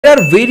There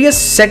are various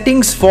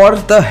settings for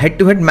the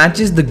head-to-head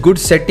matches, the good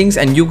settings,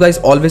 and you guys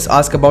always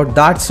ask about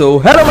that. So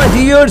hello my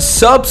dear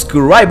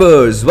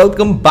subscribers,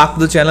 welcome back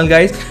to the channel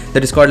guys. The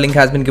Discord link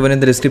has been given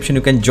in the description.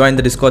 You can join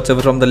the Discord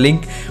server from the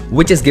link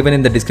which is given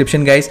in the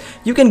description guys.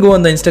 You can go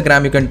on the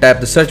Instagram, you can tap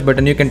the search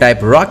button, you can type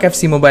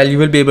RockFC Mobile. You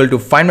will be able to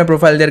find my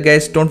profile there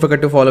guys. Don't forget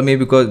to follow me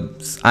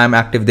because I am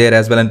active there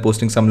as well and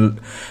posting some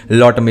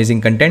lot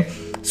amazing content.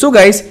 So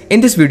guys,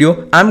 in this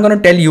video I'm gonna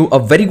tell you a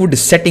very good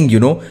setting.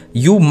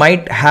 You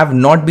might have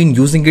not been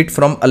using it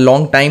from a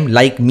long time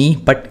like me,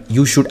 but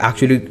you should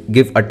actually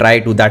give a try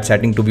to that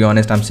setting. To be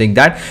honest, I'm saying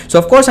that. So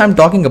of course I'm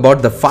talking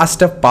about the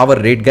faster power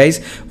rate guys,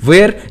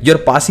 where your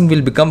passing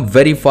will become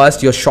very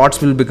fast, your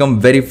shots will become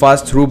very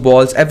fast, through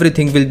balls,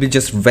 everything will be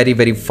just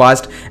very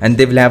fast, and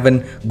they will have a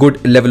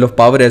good level of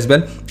power as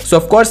well. So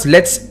of course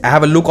let's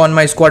have a look on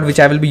my squad which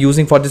I will be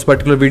using for this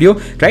particular video.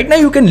 Right now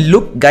you can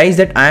look guys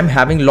that I am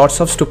having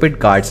lots of stupid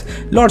cards,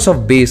 lots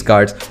of base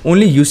cards.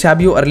 Only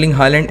Eusebio, Erling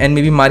Haaland and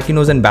maybe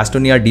Marquinhos and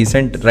Bastoni are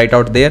decent right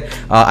out there.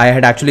 I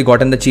had actually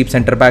gotten the cheap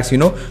center backs,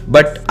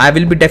 but I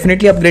will be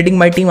definitely upgrading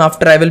my team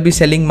after I will be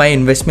selling my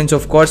investments.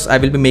 Of course I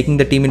will be making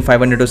the team in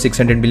 500 or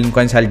 600 million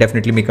coins. I'll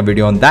definitely make a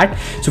video on that.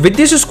 So with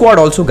this squad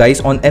also guys,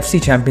 on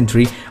FC Champion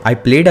 3 I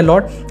played a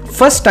lot.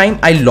 First time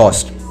I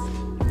lost.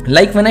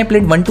 Like when I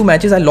played 1-2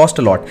 matches, I lost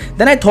a lot.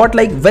 Then I thought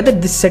like whether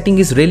this setting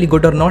is really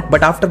good or not,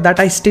 but after that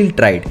I still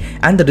tried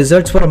and the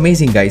results were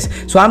amazing guys.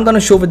 So I'm gonna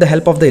show with the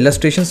help of the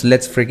illustrations.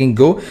 Let's freaking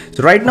go.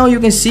 So right now you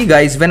can see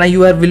guys, when I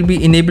will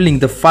be enabling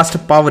the faster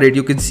power rate,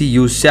 you can see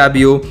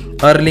Eusebio,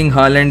 Erling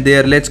Haaland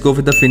there. Let's go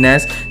with the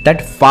finesse.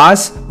 That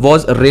pass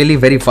was really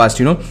very fast,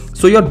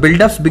 So your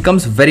build-ups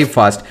becomes very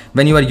fast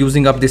when you are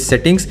using up these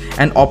settings,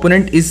 and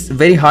opponent is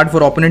very hard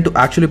for opponent to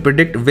actually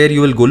predict where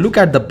you will go. Look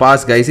at the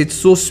pass guys, it's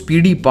so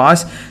speedy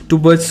pass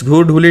towards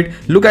Gullit.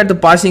 Look at the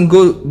passing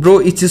go, bro.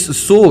 It's just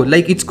so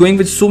like it's going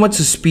with so much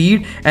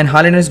speed, and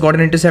Haaland has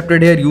gotten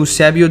intercepted here.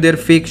 Eusebio there,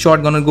 fake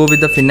shot, gonna go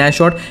with the finesse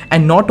shot.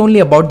 And not only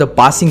about the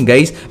passing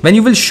guys, when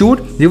you will shoot,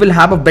 you will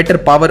have a better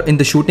power in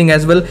the shooting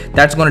as well.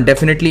 That's gonna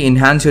definitely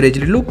enhance your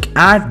agility. Look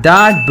at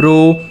that,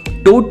 bro.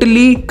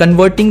 Totally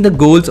converting the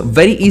goals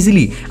very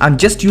easily. I'm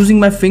just using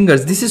my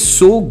fingers. This is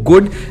so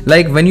good.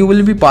 Like when you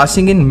will be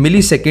passing in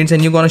milliseconds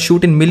and you're gonna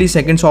shoot in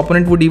milliseconds,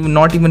 opponent would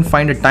not even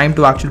find a time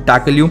to actually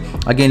tackle you.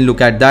 Again,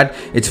 look at that.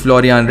 It's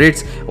Florian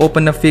Wirtz.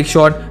 Open a fake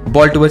shot,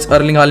 ball towards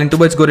Erling Haaland,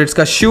 towards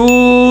Goretzka,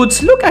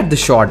 shoots. Look at the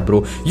shot,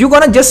 bro. You're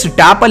gonna just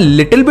tap a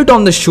little bit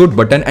on the shoot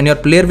button and your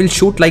player will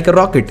shoot like a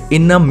rocket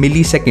in a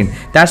millisecond.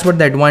 That's what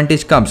the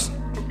advantage comes.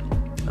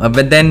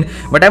 But then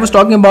what I was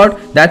talking about,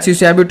 that's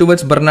Eusebio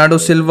towards Bernardo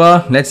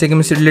Silva. Let's take him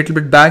a little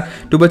bit back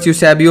towards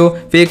Eusebio,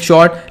 fake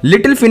shot,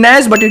 little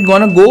finesse, but it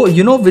gonna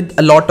go with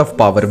a lot of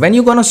power. When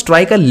you gonna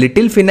strike a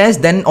little finesse,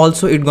 then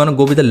also it gonna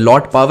go with a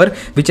lot power,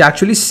 which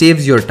actually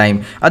saves your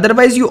time.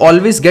 Otherwise you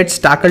always get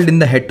tackled in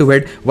the head to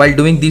head while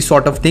doing these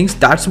sort of things.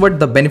 That's what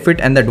the benefit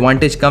and the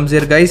advantage comes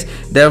here guys.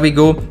 There we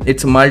go.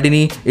 It's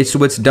Maldini, it's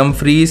towards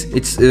Dumfries,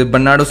 it's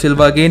Bernardo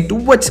Silva again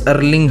towards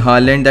Erling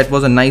Haaland. That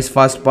was a nice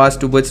fast pass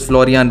towards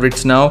Florian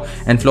Wirtz now,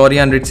 and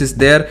Florian Wirtz is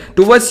there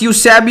towards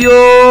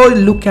Eusebio.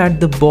 Look at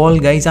the ball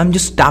guys. I'm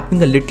just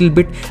tapping a little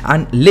bit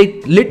and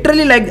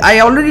literally, like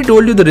I already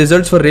told you, the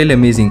results were really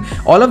amazing.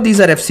 All of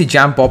these are FC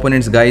Champ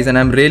opponents guys, and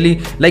I'm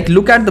really like,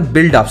 look at the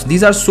build-ups.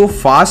 These are so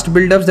fast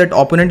build-ups that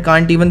opponent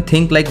can't even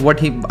think like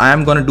I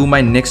am gonna do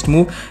my next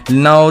move.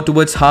 Now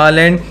towards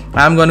Haaland,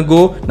 I'm gonna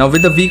go now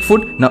with the weak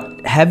foot. Now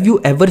have you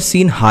ever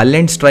seen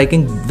Haaland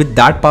striking with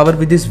that power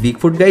with his weak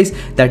foot guys?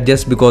 That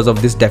just because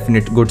of this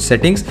definite good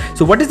settings.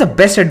 So what is the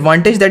best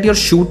advantage? That your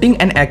shooting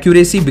and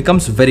accuracy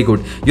becomes very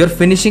good. Your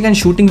finishing and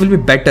shooting will be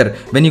better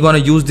when you're gonna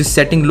use this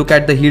setting. Look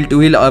at the heel to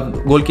heel.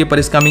 Goalkeeper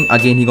is coming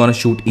again, he gonna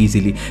shoot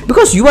easily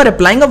because you are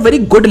applying a very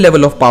good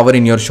level of power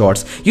in your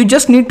shots. You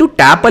just need to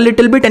tap a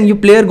little bit and your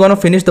player gonna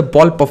finish the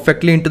ball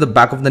perfectly into the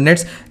back of the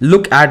nets.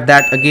 Look at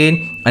that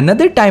again.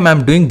 Another time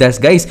I'm doing this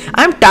guys,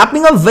 I'm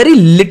tapping a very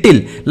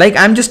little, like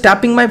I'm just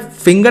tapping my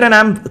finger and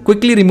I'm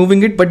quickly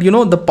removing it, but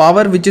the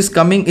power which is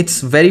coming,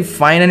 it's very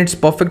fine and it's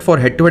perfect for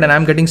head to head, and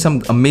I'm getting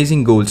some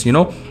amazing goals.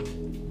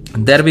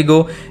 There we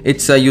go.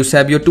 It's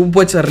Eusebio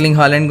towards Erling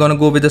Haaland, gonna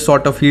go with a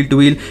sort of heel to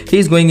heel.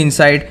 He's going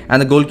inside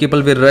and the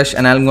goalkeeper will rush,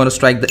 and I'm gonna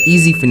strike the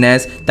easy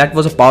finesse. That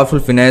was a powerful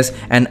finesse,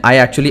 and I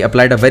actually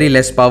applied a very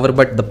less power,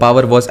 but the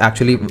power was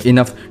actually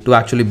enough to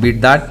actually beat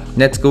that.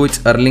 Let's go.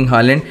 It's Erling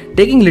Haaland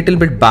taking little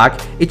bit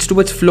back. It's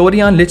towards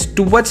Florian. Let's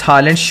towards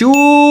Haaland,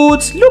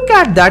 shoots. Look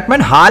at that,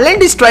 man.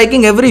 Haaland is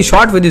striking every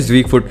shot with his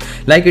weak foot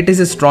like it is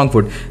a strong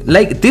foot.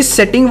 Like this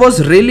setting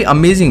was really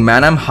amazing,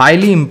 man. I'm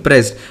highly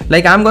impressed.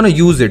 Like I'm gonna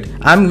use it.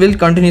 Will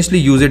continuously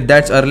use it.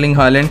 That's Erling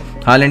Haaland.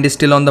 Haaland is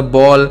still on the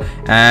ball,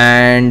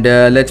 and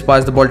let's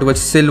pass the ball towards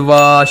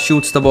Silva,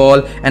 shoots the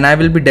ball, and I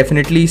will be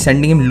definitely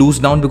sending him loose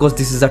down because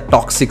this is a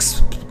toxic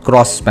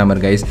cross spammer,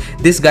 guys.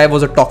 This guy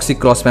was a toxic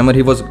cross spammer.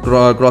 He was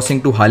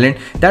crossing to Haaland.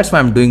 That's why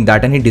I'm doing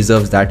that, and he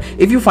deserves that.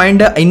 If you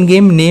find a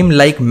in-game name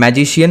like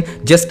Magician,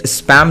 just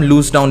spam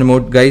loose down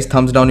emote, guys,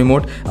 thumbs down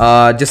emote.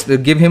 Just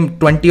give him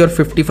 20 or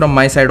 50 from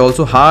my side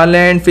also.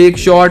 Haaland, fake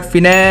shot,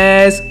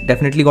 finesse,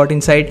 definitely got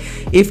inside.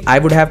 If I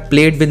would have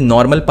played with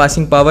normal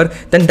passing power,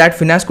 then that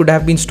finesse could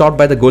have been stopped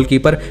by the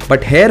goalkeeper.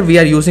 But here we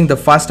are using the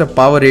faster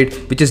power rate,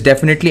 which is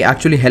definitely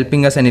actually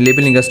helping us and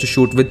enabling us to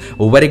shoot with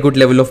a very good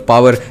level of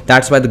power.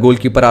 That's why the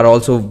goalkeeper are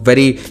also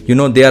very,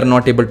 they are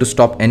not able to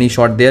stop any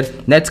shot there.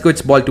 Let's go.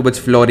 It's ball towards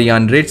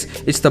Florian Ritz.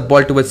 It's the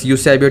ball towards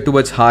Eusebio,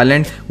 towards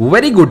Haaland.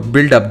 Very good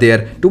build up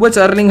there towards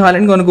Erling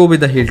Haaland. Gonna go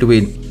with the heel to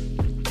heel.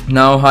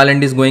 Now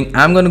Haaland is going.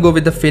 I'm going to go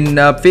with the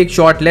fake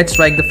shot. Let's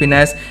strike the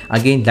finesse.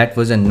 Again, that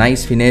was a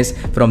nice finesse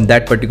from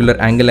that particular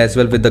angle as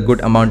well, with a good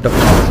amount of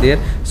power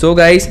there. So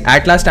guys,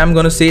 at last I'm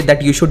going to say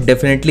that you should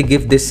definitely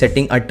give this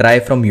setting a try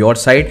from your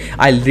side.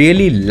 I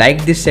really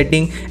like this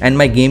setting and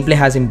my gameplay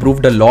has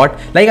improved a lot.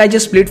 Like, I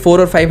just played 4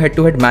 or 5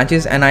 head-to-head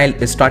matches and I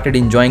started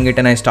enjoying it,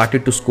 and I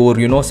started to score,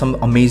 some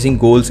amazing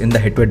goals in the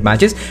head-to-head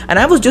matches. And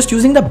I was just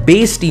using the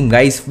base team,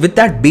 guys. With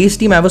that base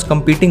team, I was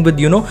competing with,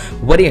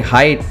 very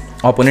high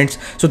opponents.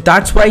 So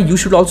that's why you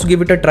should also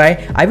give it a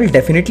try. I will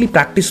definitely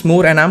practice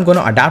more, and I'm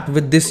gonna adapt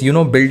with this,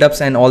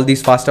 build-ups and all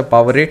these faster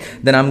power rate.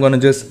 Then I'm gonna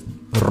just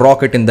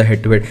rock it in the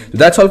head-to-head. So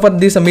that's all for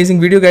this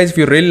amazing video, guys. If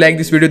you really like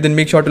this video, then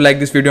make sure to like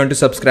this video and to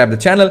subscribe the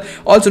channel.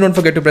 Also, don't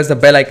forget to press the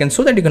bell icon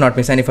so that you cannot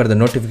miss any further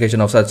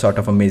notification of such sort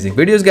of amazing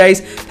videos,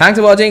 guys. Thanks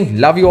for watching.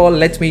 Love you all.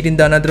 Let's meet in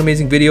the another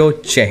amazing video.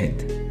 Jai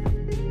Hind.